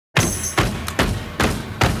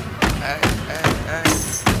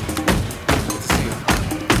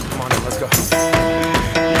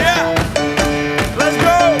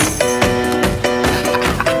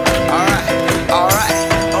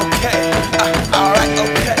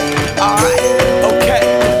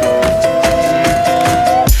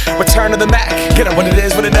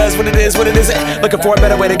what it is, what it isn't. Looking for a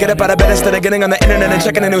better way to get up out of bed instead of getting on the internet and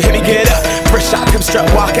checking a new hit. Me get up, first shot, come strut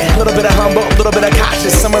walking. A little bit of humble, a little bit of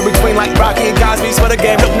cautious. Somewhere between like Rocky and Cosby's for the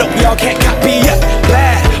game. Nope, nope, y'all can't copy yet.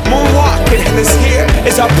 Bad moonwalking, and this here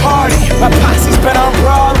is our party. My posse's been on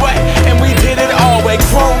Broadway, and we did it all way.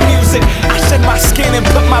 Chrome music, I shed my skin and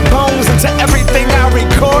put my bones into everything I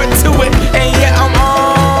record to it. And yeah, I'm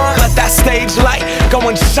on. Let that stage light go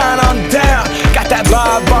and shine on down. Got that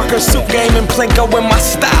Bob Barker suit game and Plinko in my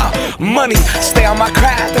style. Money, stay on my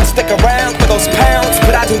craft and stick around for those pounds.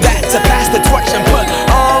 But I do that to pass the torch and put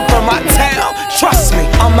on for my town. Trust me,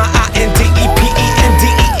 on my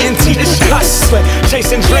INDEPENDENT, it's hustling.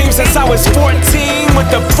 Chasing dreams since I was 14 with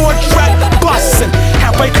the 4-track bustin'.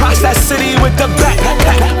 Halfway across that city with the back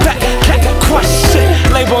question.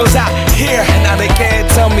 Labels out here, now they can't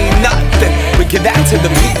tell me nothing. We give that to the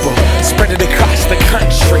people, spread it across the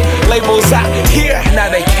country. Labels out here, now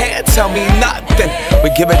they can't tell me nothing. We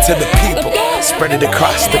give it to the people, spread it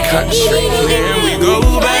across the country. Here we go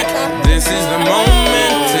back, this is the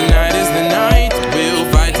moment. Tonight is the night, we'll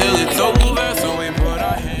fight till it's over. So we put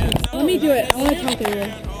our hands up. Let me do it, I want to talk to you.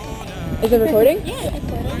 Is it recording? Yeah.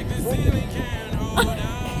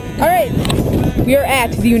 Alright, we are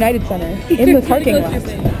at the United Center in the parking lot,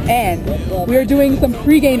 and we are doing some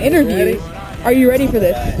pre-game interviews. Are you ready for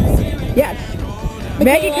this? Yes.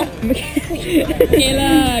 Maggie.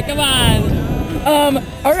 Kayla, come on.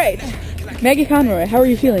 Alright. Maggie Conroy, how are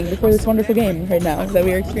you feeling before this wonderful game right now that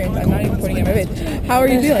we are experiencing? I'm not even pointing at my face. How are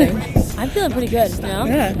you feeling? I'm feeling pretty good, you know?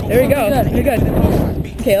 Yeah, there we go. Pretty good.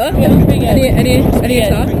 Kayla? Feeling pretty good. Any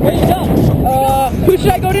thoughts? Where should you go? Who should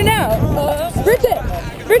I go to now? Bridget!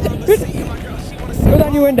 What's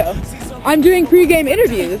on your window? I'm doing pre-game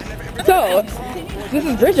interviews. So, this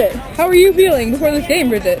is Bridget. How are you feeling before this game,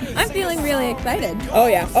 Bridget? I'm feeling really excited. Oh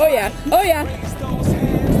yeah.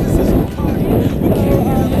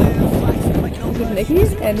 This is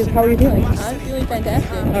Nikki, and how are you feeling? I'm feeling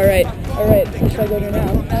fantastic. All right. Who should I go to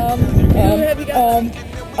now?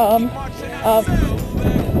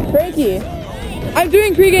 Frankie. I'm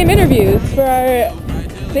doing pre-game interviews for our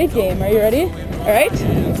state game. Are you ready? All right.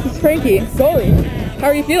 This is Frankie, goalie. How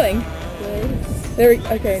are you feeling? Good.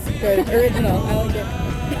 Okay, good. Original. I like it.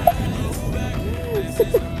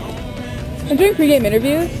 I'm doing pre-game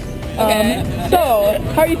interviews. Okay. So,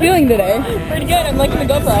 how are you feeling today? Pretty good, I'm liking the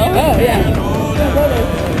GoPro. Oh, yeah.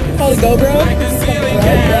 Call the GoPro.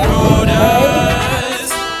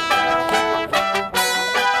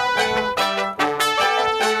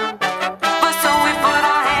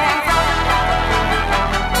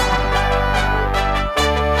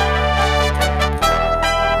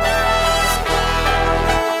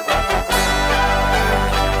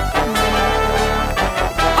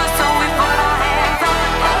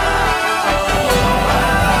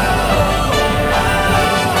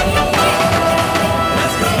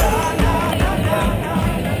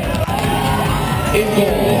 In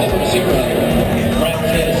goal, number 0,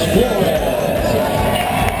 Francis Flores.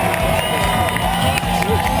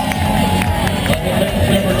 On defense,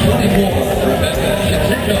 number 24, Rebecca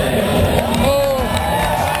Chichico.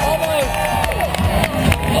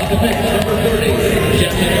 On defense, number 30,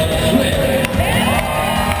 Jessica Swift.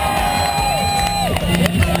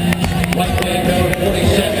 Right wing, number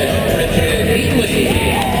 47, Richard Heatley.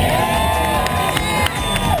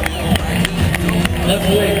 Left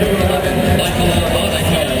wing, number 11, Michael Monaco.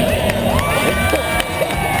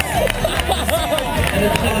 And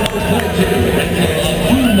at center, number 22, Rachel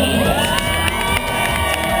Akuma.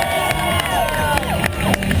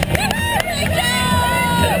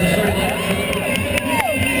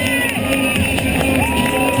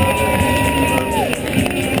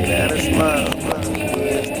 That is love.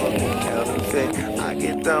 I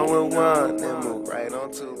get done with one and move right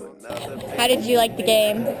on to another. How did you like the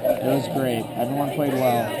game? It was great. Everyone played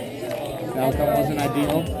well. The outcome wasn't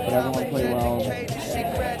ideal, but everyone played well.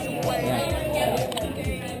 Yeah.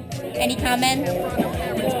 Any comments?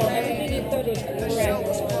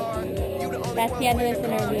 That's the end of this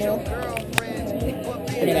interview.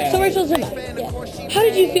 So Rachel, yeah. How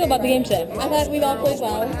did you feel about the game today? I thought we all played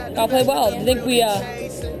well. All played well. Do you think we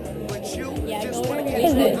Yeah, go over to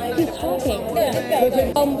He's talking.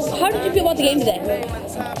 How did you feel about the game today?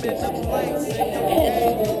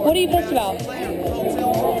 What are you pissed about?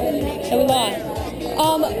 That we lost.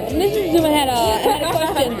 Mrs. Zuma had a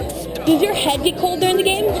question. Does your head get cold during the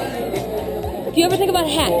game? Do you ever think about a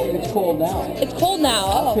hat? It's cold now. It's cold now.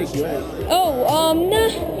 Oh. Pretty good.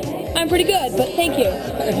 Nah. I'm pretty good, but thank you.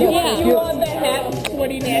 Yeah. You want that hat?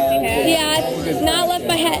 Sweaty, nasty hat? Yeah, it's not left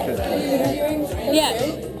my head. Yeah.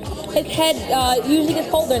 his head usually gets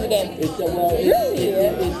cold during the game.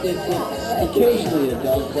 Occasionally it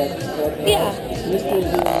does, but Yeah. Mr.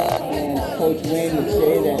 and Coach Wayne would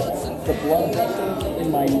say that the blood vessels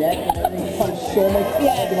in my neck and everything pumps so much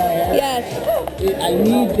blood to my head. Yes. I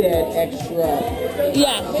need that extra.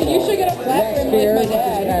 Yeah. You should get a flat rim like my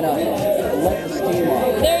dad. Gotta let the steam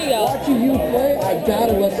off. There you go. Watching you play, I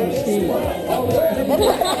gotta let some steam off.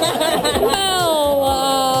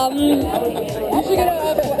 Well, You should get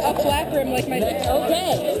a flat rim like my dad.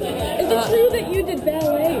 okay. Is it true that you did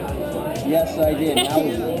ballet? Yes, I did. That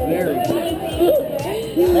was very good.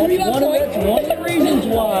 That's one of the reasons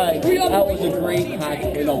why I was a great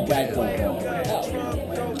hockey, guy player.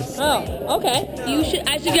 Oh, okay.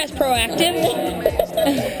 I suggest proactive.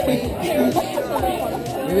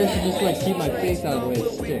 Maybe I should just keep my face out of the way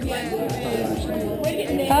it sticks.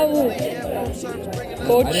 How?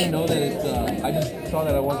 I didn't know that it's, I just saw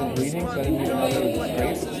that I wasn't bleeding, so I didn't even know that it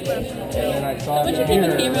was straight. And then I saw in the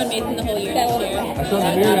mirror. Cameron made in the whole year. I saw in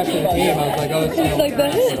the mirror after the game, I was like, oh, it's like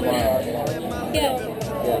that. Yeah.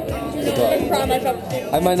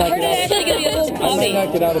 I might not Or did it actually get a little I might cloudy?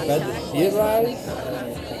 not get out of bed to see it rise.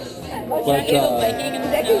 But,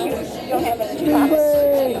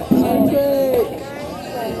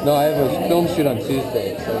 no, I have a film shoot on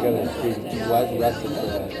Tuesday, so I gotta be rested for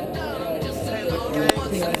that.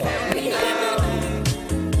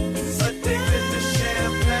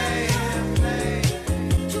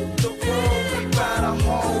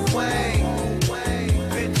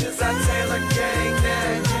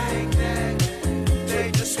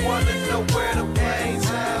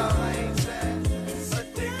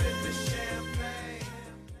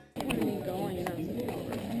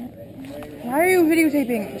 Why are you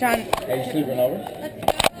videotaping, John? Are you sleeping over?